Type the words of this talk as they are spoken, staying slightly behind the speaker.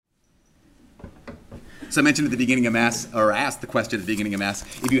So I mentioned at the beginning of Mass, or asked the question at the beginning of Mass,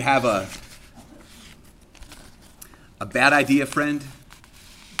 if you have a bad idea friend,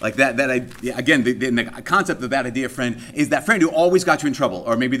 like again, the concept of a bad idea friend is that friend who always got you in trouble,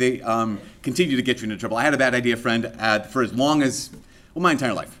 or maybe they continue to get you into trouble. I had a bad idea friend for as long as, well, my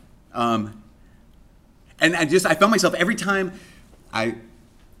entire life. And I found myself every time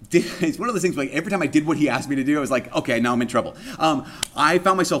it's one of those things, like every time I did what he asked me to do, I was like, okay, now I'm in trouble. I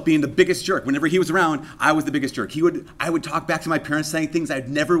found myself being the biggest jerk. Whenever he was around, I was the biggest jerk. I would talk back to my parents saying things I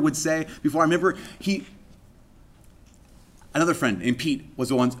never would say before. I remember another friend named Pete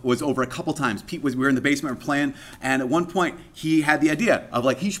was over a couple times. We were in the basement playing, and at one point he had the idea of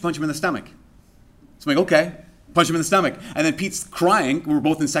like, he should punch him in the stomach. So I'm like, okay, punch him in the stomach. And then Pete's crying. We were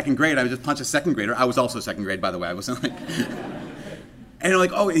both in second grade. I would just punch a second grader. I was also second grade, by the way. I wasn't like... And they're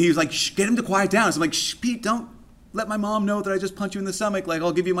like, oh, he was like, shh, get him to quiet down. So I'm like, shh, Pete, don't let my mom know that I just punched you in the stomach. Like,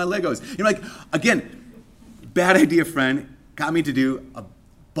 I'll give you my Legos. You know, like, again, bad idea friend got me to do a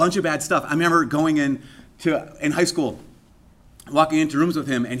bunch of bad stuff. I remember going in high school, walking into rooms with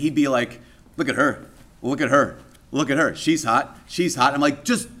him, and he'd be like, look at her, look at her, look at her. She's hot, she's hot. I'm like,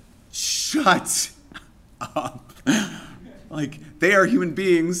 just shut up. Like, they are human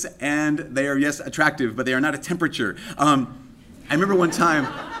beings, and they are, yes, attractive, but they are not a temperature. I remember one time,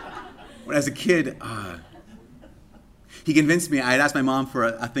 when I was a kid, he convinced me. I had asked my mom for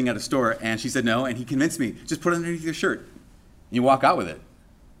a thing at a store, and she said no, and he convinced me, just put it underneath your shirt. And you walk out with it.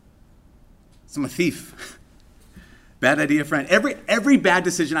 So I'm a thief. Bad idea friend. Every bad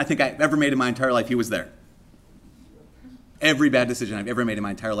decision I think I've ever made in my entire life, he was there. Every bad decision I've ever made in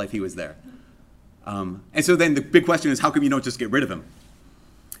my entire life, he was there. And so then the big question is, how come you don't just get rid of him?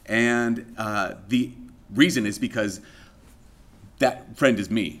 And the reason is because that friend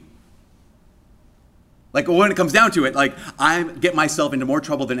is me. Like, when it comes down to it, like, I get myself into more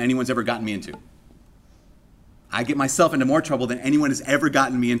trouble than anyone's ever gotten me into. I get myself into more trouble than anyone has ever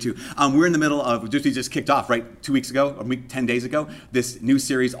gotten me into. We're in the middle of, we just kicked off, right, 2 weeks ago, or 10 days ago, this new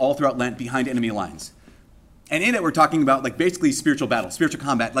series all throughout Lent, Behind Enemy Lines. And in it, we're talking about, like, basically spiritual battle, spiritual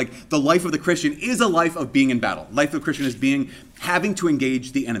combat. Like, the life of the Christian is a life of being in battle. Life of the Christian is having to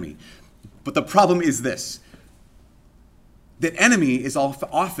engage the enemy. But the problem is this. That enemy is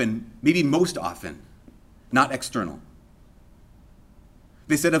often, maybe most often, not external.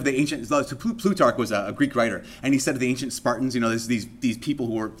 They said of the ancient, Plutarch was a Greek writer, and he said of the ancient Spartans, you know, there's these people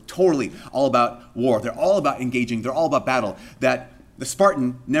who were totally all about war. They're all about engaging. They're all about battle. That the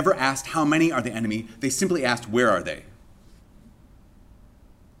Spartan never asked how many are the enemy. They simply asked, where are they?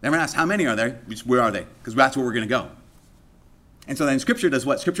 Never asked how many are there, just where are they? Because that's where we're going to go. And so then Scripture does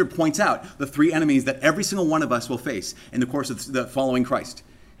what? Scripture points out the three enemies that every single one of us will face in the course of the following Christ.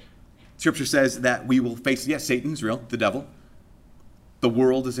 Scripture says that we will face, yes, Satan's real, the devil. The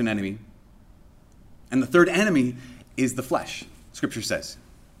world is an enemy. And the third enemy is the flesh, Scripture says,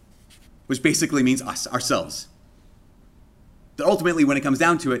 which basically means us, ourselves. That ultimately, when it comes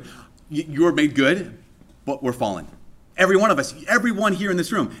down to it, you're made good, but we're fallen. Every one of us, everyone here in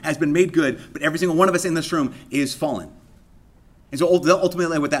this room has been made good, but every single one of us in this room is fallen. And so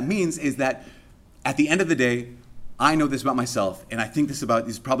ultimately what that means is that at the end of the day, I know this about myself, and I think this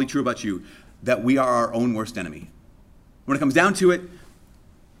is probably true about you, that we are our own worst enemy. When it comes down to it,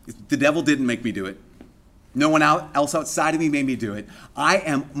 the devil didn't make me do it. No one else outside of me made me do it. I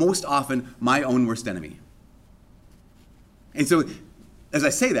am most often my own worst enemy. And so as I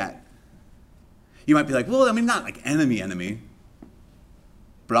say that, you might be like, well, I mean, not like enemy.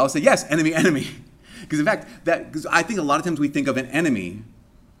 But I'll say, yes, enemy. Because in fact, because I think a lot of times we think of an enemy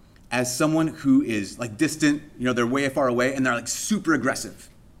as someone who is like distant, you know, they're way far away, and they're like super aggressive.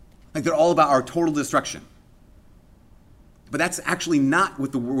 Like they're all about our total destruction. But that's actually not where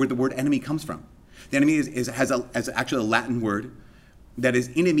the word enemy comes from. The enemy has actually a Latin word that is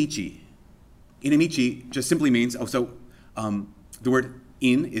inimici. Inimici just simply means, the word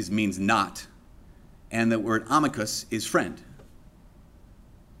means not, and the word amicus is friend.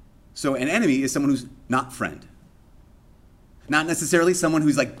 So an enemy is someone who's not friend. Not necessarily someone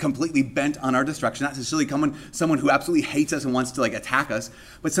who's like completely bent on our destruction, not necessarily someone who absolutely hates us and wants to like attack us,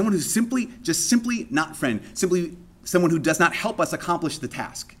 but someone who's simply not friend, simply someone who does not help us accomplish the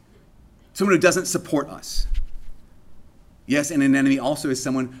task. Someone who doesn't support us. Yes, and an enemy also is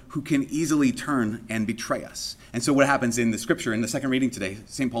someone who can easily turn and betray us. And so what happens in the scripture, in the second reading today,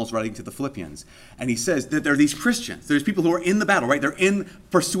 St. Paul's writing to the Philippians, and he says that there are these Christians, there's people who are in the battle, right? They're in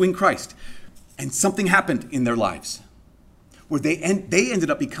pursuing Christ. And something happened in their lives where they ended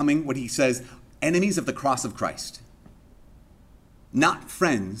up becoming what he says, enemies of the cross of Christ. Not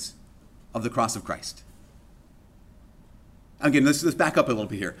friends of the cross of Christ. Again, let's back up a little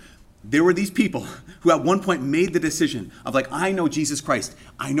bit here. There were these people who at one point made the decision of like, I know Jesus Christ.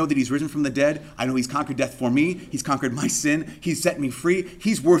 I know that he's risen from the dead. I know he's conquered death for me. He's conquered my sin. He's set me free.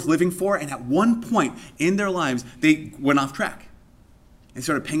 He's worth living for. And at one point in their lives, they went off track and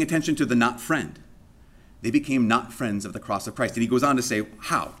started paying attention to the not friend. They became not friends of the cross of Christ. And he goes on to say,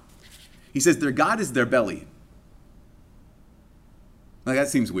 how? He says, their God is their belly. Like, that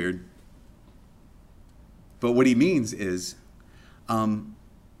seems weird. But what he means is,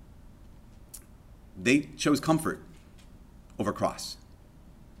 they chose comfort over cross.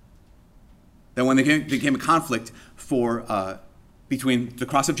 Then when there became a conflict between the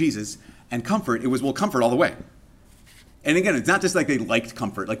cross of Jesus and comfort, it was, well, comfort all the way. And again, it's not just like they liked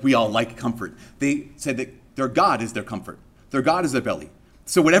comfort, like we all like comfort. They said that their God is their comfort. Their God is their belly.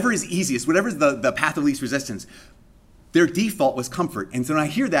 So whatever is easiest, whatever is the path of least resistance, their default was comfort. And so when I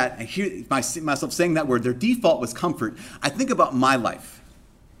hear that, I hear myself saying that word, their default was comfort, I think about my life.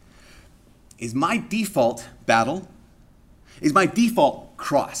 Is my default battle? Is my default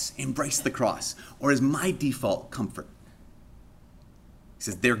cross, embrace the cross? Or is my default comfort? He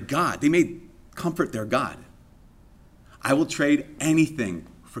says, they're God. They made comfort their God. I will trade anything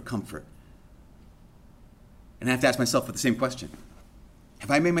for comfort. And I have to ask myself the same question.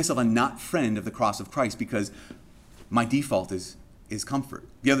 Have I made myself a not friend of the cross of Christ because my default is comfort?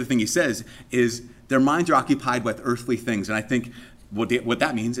 The other thing he says is their minds are occupied with earthly things. And I think what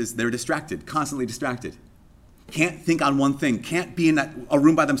that means is they're distracted, constantly distracted. Can't think on one thing, can't be in a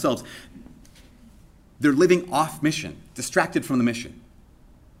room by themselves. They're living off mission, distracted from the mission.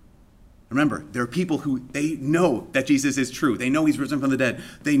 Remember, there are people who, they know that Jesus is true. They know he's risen from the dead.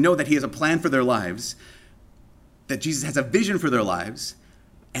 They know that he has a plan for their lives, that Jesus has a vision for their lives,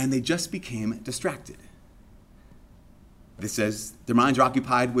 and they just became distracted. This says their minds are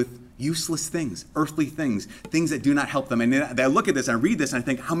occupied with useless things, earthly things, things that do not help them. And I look at this, and I read this, and I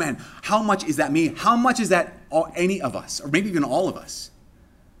think, oh man, how much is that me? How much is that any of us, or maybe even all of us?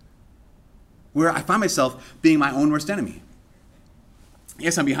 Where I find myself being my own worst enemy.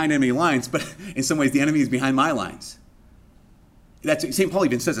 Yes, I'm behind enemy lines, but in some ways the enemy is behind my lines. St. Paul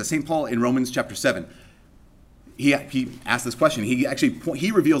even says that. St. Paul in Romans chapter 7, he asked this question.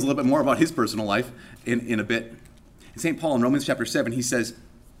 He reveals a little bit more about his personal life in a bit. St. Paul in Romans chapter 7, he says,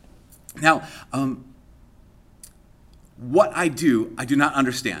 now, what I do not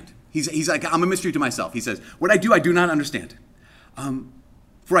understand. He's like, I'm a mystery to myself. He says, what I do not understand.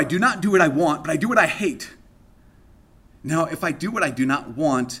 For I do not do what I want, but I do what I hate. Now, if I do what I do not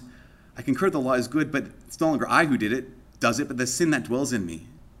want, I concur the law is good, but it's no longer I who does it, but the sin that dwells in me.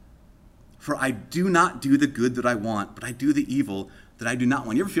 For I do not do the good that I want, but I do the evil that I do not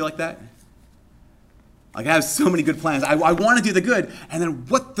want. You ever feel like that? Like, I have so many good plans. I want to do the good, and then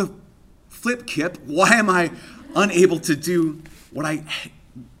what the flip, Kip? Why am I unable to do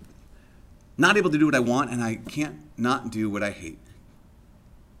not able to do what I want, and I can't not do what I hate?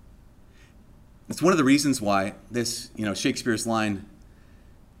 It's one of the reasons why this, Shakespeare's line,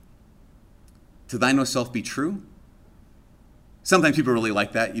 to thine own self be true. Sometimes people really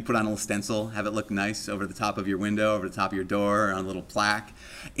like that. You put on a little stencil, have it look nice over the top of your window, over the top of your door, or on a little plaque.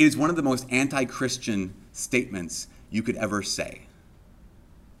 It is one of the most anti-Christian statements you could ever say.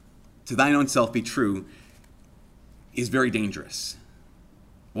 To thine own self be true is very dangerous.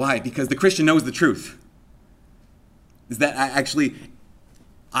 Why? Because the Christian knows the truth. Is that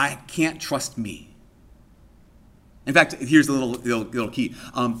I can't trust me. In fact, here's a little key.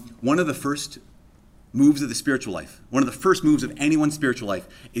 One of the first moves of the spiritual life, one of the first moves of anyone's spiritual life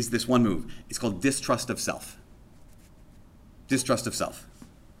is this one move. It's called distrust of self. Distrust of self.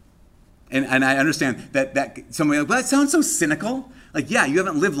 And I understand that somebody, well, that sounds so cynical. Like, yeah, you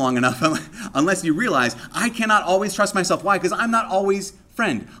haven't lived long enough unless you realize I cannot always trust myself. Why? Because I'm not always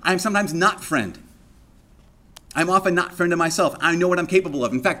friend. I'm sometimes not friend. I'm often not friend to myself. I know what I'm capable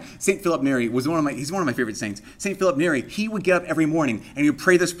of. In fact, St. Philip Neri was he's one of my favorite saints. St. Philip Neri, he would get up every morning and he would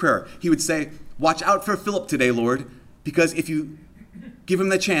pray this prayer. He would say, watch out for Philip today, Lord, because if you give him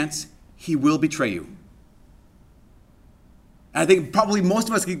the chance, he will betray you. And I think probably most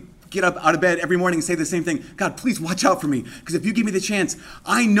of us could get up out of bed every morning and say the same thing. God, please watch out for me, because if you give me the chance,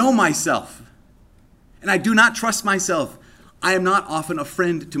 I know myself, and I do not trust myself. I am not often a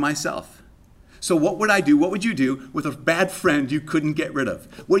friend to myself. So what would I do? What would you do with a bad friend you couldn't get rid of?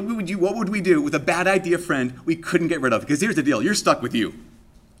 What would we do with a bad idea friend we couldn't get rid of? Because here's the deal. You're stuck with you.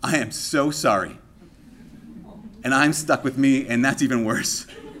 I am so sorry. And I'm stuck with me, and that's even worse.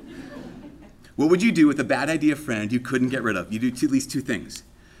 What would you do with a bad idea friend you couldn't get rid of? You do at least two things.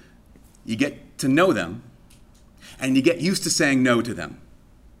 You get to know them, and you get used to saying no to them.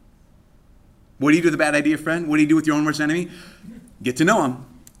 What do you do with a bad idea friend? What do you do with your own worst enemy? Get to know them,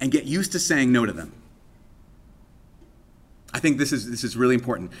 and get used to saying no to them. I think this is really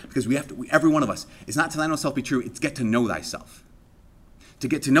important because every one of us, it's not to thine own self be true, it's get to know thyself. To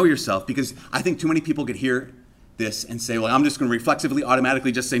get to know yourself, because I think too many people could hear this and say, well, I'm just going to reflexively,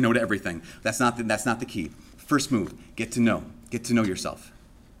 automatically just say no to everything. That's not the key. First move, get to know yourself.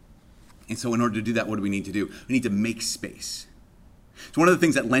 And so in order to do that, what do we need to do? We need to make space. It's one of the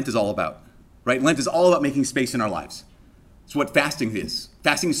things that Lent is all about, right? Lent is all about making space in our lives. It's what fasting is.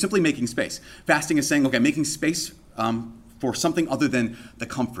 Fasting is simply making space. Fasting is saying, okay, I'm making space for something other than the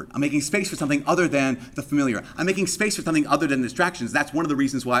comfort. I'm making space for something other than the familiar. I'm making space for something other than distractions. That's one of the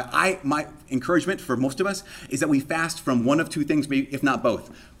reasons why my encouragement for most of us is that we fast from one of two things, maybe if not both,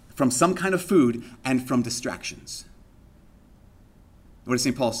 from some kind of food and from distractions. What does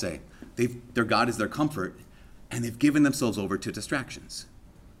St. Paul say? Their God is their comfort, and they've given themselves over to distractions.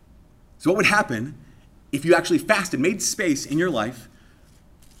 So what would happen if you actually fasted, made space in your life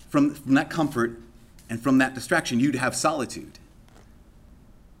from that comfort and from that distraction? You'd have solitude.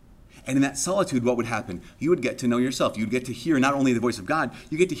 And in that solitude, what would happen? You would get to know yourself. You'd get to hear not only the voice of God,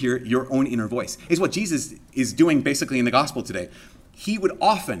 you get to hear your own inner voice. It's what Jesus is doing basically in the gospel today. He would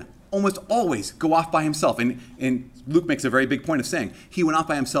often, almost always, go off by himself. And Luke makes a very big point of saying, he went off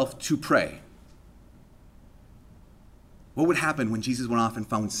by himself to pray. What would happen when Jesus went off and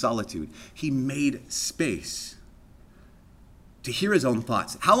found solitude? He made space to hear his own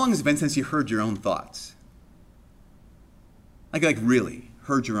thoughts. How long has it been since you heard your own thoughts? Like really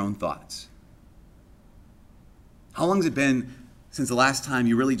heard your own thoughts? How long has it been since the last time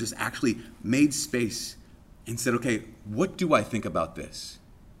you really just actually made space and said, okay, what do I think about this?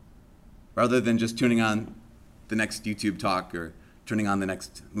 Rather than just tuning on the next YouTube talk or turning on the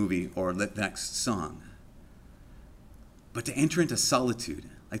next movie or the next song. But to enter into solitude,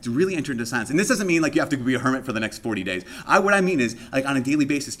 like to really enter into silence. And this doesn't mean like you have to be a hermit for the next 40 days. What I mean is like on a daily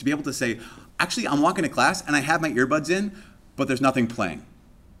basis to be able to say, actually I'm walking to class and I have my earbuds in, but there's nothing playing.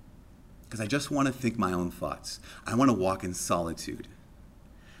 Because I just want to think my own thoughts. I want to walk in solitude.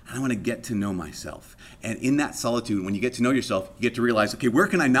 And I want to get to know myself. And in that solitude, when you get to know yourself, you get to realize, okay, where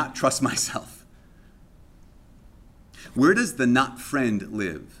can I not trust myself? Where does the not friend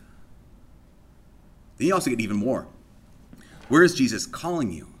live? Then you also get even more. Where is Jesus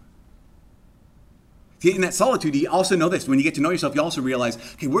calling you? In that solitude, you also know this. When you get to know yourself, you also realize,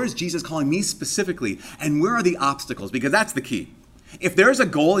 okay, where is Jesus calling me specifically? And where are the obstacles? Because that's the key. If there's a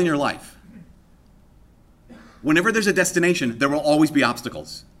goal in your life, whenever there's a destination, there will always be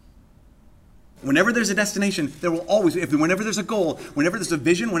obstacles. Whenever there's a destination, there will always, whenever there's a goal, whenever there's a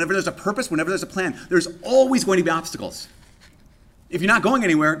vision, whenever there's a purpose, whenever there's a plan, there's always going to be obstacles. If you're not going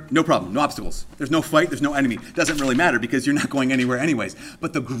anywhere, no problem, no obstacles. There's no fight, there's no enemy. It doesn't really matter because you're not going anywhere anyways.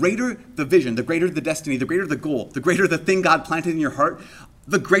 But the greater the vision, the greater the destiny, the greater the goal, the greater the thing God planted in your heart,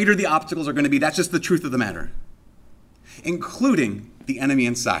 the greater the obstacles are going to be. That's just the truth of the matter. Including the enemy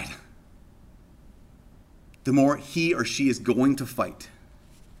inside. The more he or she is going to fight.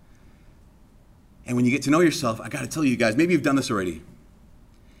 And when you get to know yourself, I got to tell you guys, maybe you've done this already.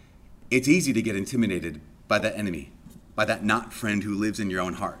 It's easy to get intimidated by that enemy, by that not friend who lives in your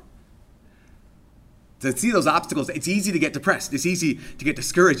own heart. To see those obstacles, it's easy to get depressed. It's easy to get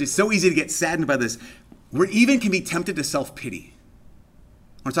discouraged. It's so easy to get saddened by this. We even can be tempted to self-pity.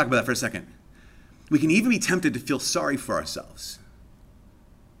 I want to talk about that for a second. We can even be tempted to feel sorry for ourselves.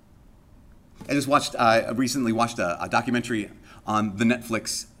 I just recently watched a documentary on the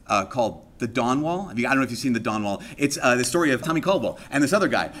Netflix called The Dawn Wall. I don't know if you've seen The Dawn Wall. It's the story of Tommy Caldwell and this other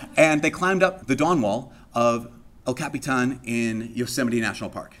guy. And they climbed up the Dawn Wall of El Capitan in Yosemite National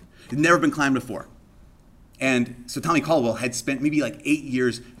Park. It had never been climbed before. And so Tommy Caldwell had spent maybe like 8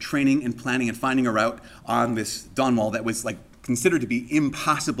 years training and planning and finding a route on this Dawn Wall that was like considered to be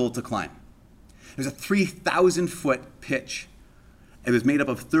impossible to climb. It was a 3,000-foot pitch. It was made up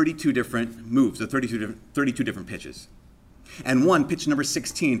of 32 different moves, so 32 different pitches. And one, pitch number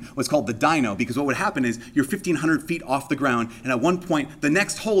 16, was called the Dino, because what would happen is you're 1,500 feet off the ground, and at one point, the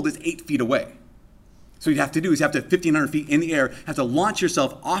next hold is 8 feet away. So what you have to do is you have to, 1,500 feet in the air, have to launch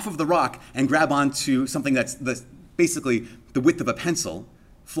yourself off of the rock and grab onto something that's basically the width of a pencil,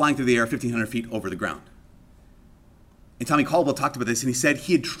 flying through the air 1,500 feet over the ground. And Tommy Caldwell talked about this, and he said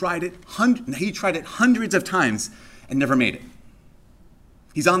he tried it hundreds of times and never made it.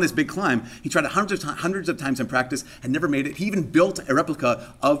 He's on this big climb. He tried it hundreds of times in practice and never made it. He even built a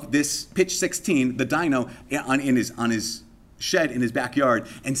replica of this pitch 16, the Dino, on his shed in his backyard,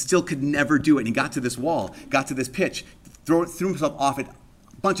 and still could never do it. And he got to this wall, got to this pitch, threw himself off it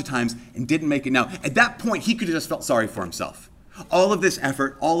a bunch of times and didn't make it. Now, at that point, he could have just felt sorry for himself. All of this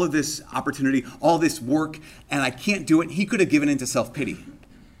effort, all of this opportunity, all this work, and I can't do it. He could have given in to self-pity.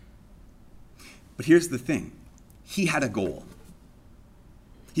 But here's the thing. He had a goal.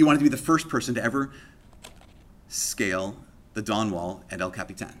 He wanted to be the first person to ever scale the dawn wall at El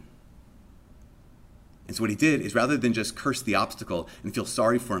Capitan. And so what he did is, rather than just curse the obstacle and feel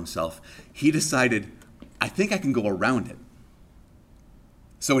sorry for himself, he decided, I think I can go around it.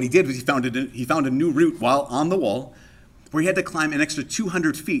 So what he did was he found a new route while on the wall, where he had to climb an extra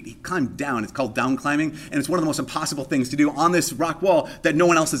 200 feet. He climbed down. It's called down climbing, and it's one of the most impossible things to do on this rock wall that no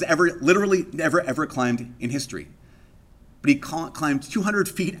one else has ever, literally ever climbed in history. But he climbed 200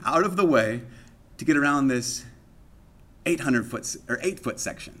 feet out of the way to get around this 8-foot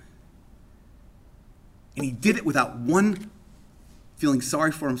section. And he did it without feeling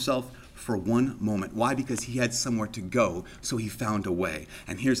sorry for himself for one moment. Why? Because he had somewhere to go, so he found a way.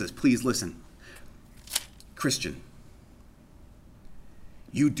 And here's this. Please listen. Christian,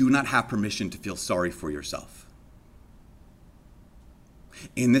 you do not have permission to feel sorry for yourself.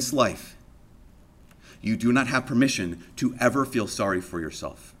 In this life, you do not have permission to ever feel sorry for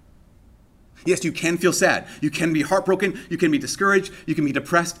yourself. Yes, you can feel sad. You can be heartbroken. You can be discouraged. You can be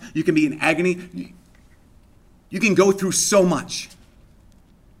depressed. You can be in agony. You can go through so much.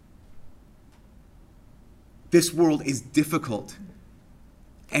 This world is difficult,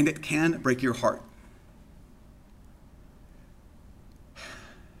 and it can break your heart.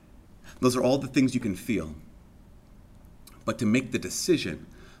 Those are all the things you can feel. But to make the decision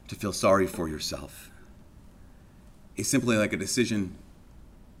to feel sorry for yourself is simply like a decision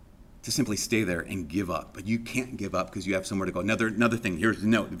to simply stay there and give up. But you can't give up because you have somewhere to go. Another thing, here's a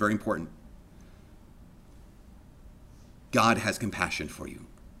note, very important. God has compassion for you.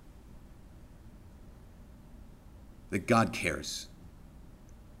 That God cares.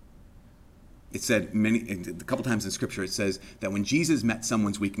 It said a couple times in Scripture, it says that when Jesus met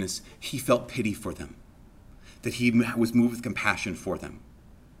someone's weakness, he felt pity for them. That he was moved with compassion for them.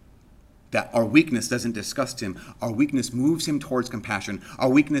 That our weakness doesn't disgust him. Our weakness moves him towards compassion. Our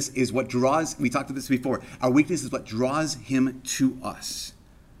weakness is what draws, we talked about this before, our weakness is what draws him to us.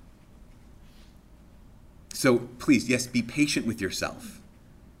 So please, yes, be patient with yourself.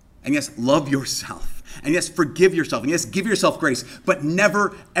 And yes, love yourself. And yes, forgive yourself. And yes, give yourself grace. But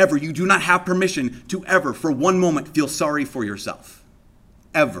never, ever, you do not have permission to ever, for one moment, feel sorry for yourself.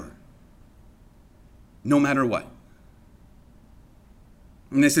 Ever. No matter what.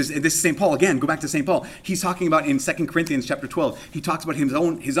 And this is St. Paul. Again, go back to St. Paul. He's talking about in 2 Corinthians chapter 12, he talks about his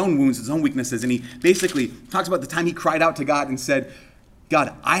own wounds, his own weaknesses. And he basically talks about the time he cried out to God and said,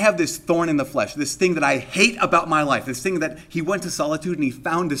 God, I have this thorn in the flesh, this thing that I hate about my life, this thing that he went to solitude and he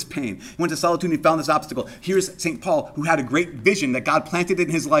found this pain. He went to solitude and he found this obstacle. Here's St. Paul, who had a great vision that God planted in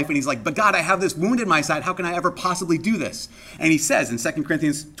his life, and he's like, but God, I have this wound in my side. How can I ever possibly do this? And he says in 2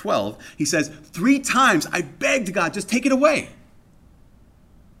 Corinthians 12, he says, 3 times I begged God, just take it away.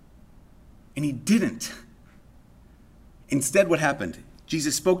 And he didn't. Instead, what happened?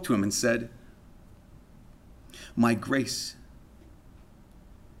 Jesus spoke to him and said, my grace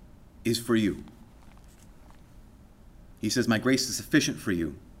is for you. He says, my grace is sufficient for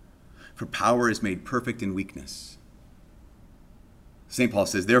you, for power is made perfect in weakness. St. Paul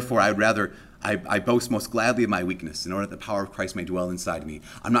says, therefore, I boast most gladly of my weakness, in order that the power of Christ may dwell inside me.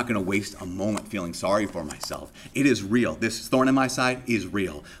 I'm not going to waste a moment feeling sorry for myself. It is real. This thorn in my side is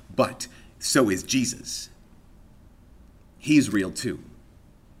real, but so is Jesus. He's real too.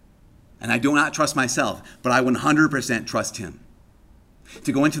 And I do not trust myself, but I 100% trust him.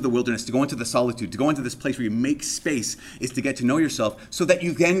 To go into the wilderness, to go into the solitude, to go into this place where you make space is to get to know yourself so that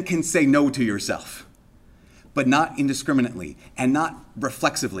you then can say no to yourself. But not indiscriminately and not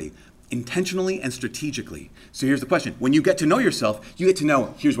reflexively, intentionally and strategically. So here's the question. When you get to know yourself, you get to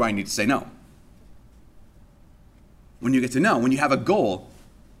know, here's where I need to say no. When you get to know, when you have a goal,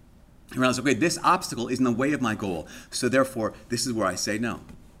 you realize, okay, this obstacle is in the way of my goal. So therefore, this is where I say no.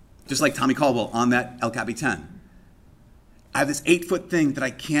 Just like Tommy Caldwell on that El Capitan. I have this 8-foot thing that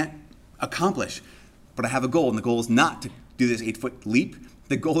I can't accomplish, but I have a goal, and the goal is not to do this 8-foot leap.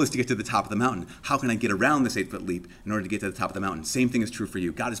 The goal is to get to the top of the mountain. How can I get around this 8-foot leap in order to get to the top of the mountain? Same thing is true for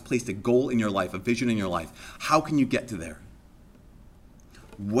you. God has placed a goal in your life, a vision in your life. How can you get to there?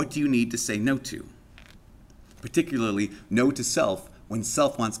 What do you need to say no to? Particularly, no to self when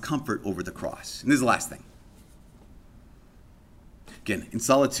self wants comfort over the cross. And this is the last thing. Again, in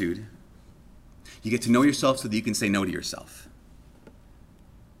solitude, you get to know yourself so that you can say no to yourself.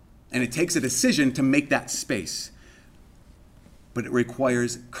 And it takes a decision to make that space. But it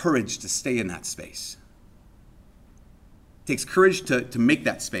requires courage to stay in that space. It takes courage to make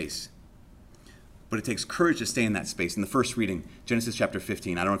that space. But it takes courage to stay in that space. In the first reading, Genesis chapter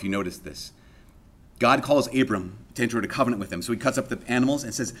 15, I don't know if you noticed this. God calls Abram to enter into covenant with him. So he cuts up the animals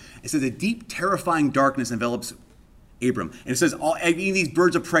and it says a deep, terrifying darkness envelops Abram. And it says these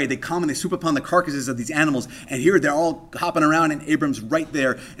birds of prey, they come and they swoop upon the carcasses of these animals. And here they're all hopping around and Abram's right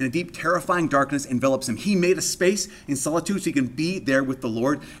there. And a deep, terrifying darkness envelops him. He made a space in solitude so he can be there with the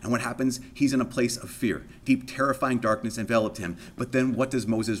Lord. And what happens? He's in a place of fear. Deep, terrifying darkness enveloped him. But then what does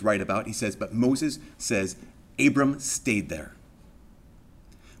Moses write about? He says, but Moses says, Abram stayed there.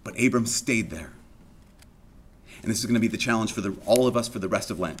 But Abram stayed there. And this is going to be the challenge for all of us for the rest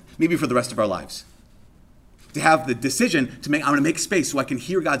of Lent, maybe for the rest of our lives. To have the decision to I'm going to make space so I can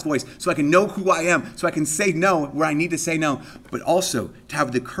hear God's voice, so I can know who I am, so I can say no where I need to say no, but also to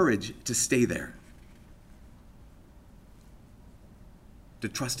have the courage to stay there. To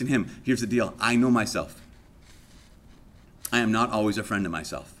trust in him. Here's the deal. I know myself. I am not always a friend to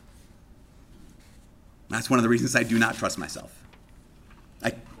myself. That's one of the reasons I do not trust myself.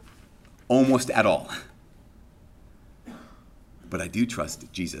 Almost at all. But I do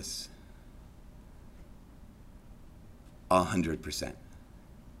trust Jesus 100%. I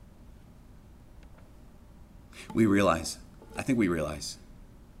think we realize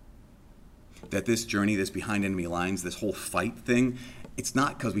that this journey, this behind enemy lines, this whole fight thing, it's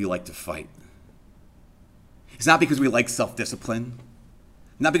not because we like to fight. It's not because we like self-discipline.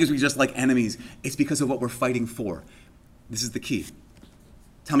 Not because we just like enemies. It's because of what we're fighting for. This is the key.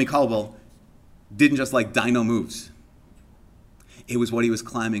 Tommy Caldwell didn't just like dino moves. It was what he was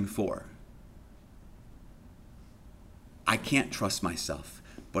climbing for. I can't trust myself,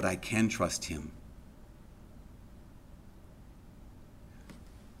 but I can trust him.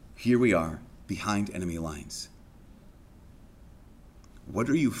 Here we are, behind enemy lines. What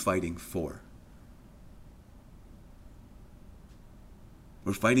are you fighting for?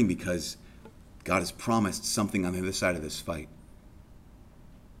 We're fighting because God has promised something on the other side of this fight.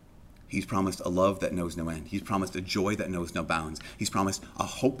 He's promised a love that knows no end. He's promised a joy that knows no bounds. He's promised a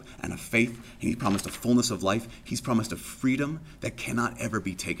hope and a faith. And he's promised a fullness of life. He's promised a freedom that cannot ever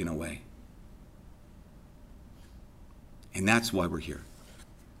be taken away. And that's why we're here.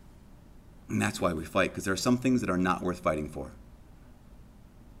 And that's why we fight, because there are some things that are not worth fighting for.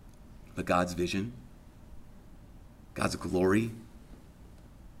 But God's vision, God's glory,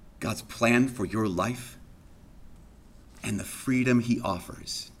 God's plan for your life, and the freedom he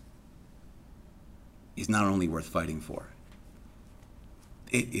offers is not only worth fighting for,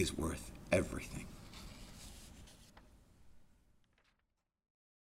 it is worth everything.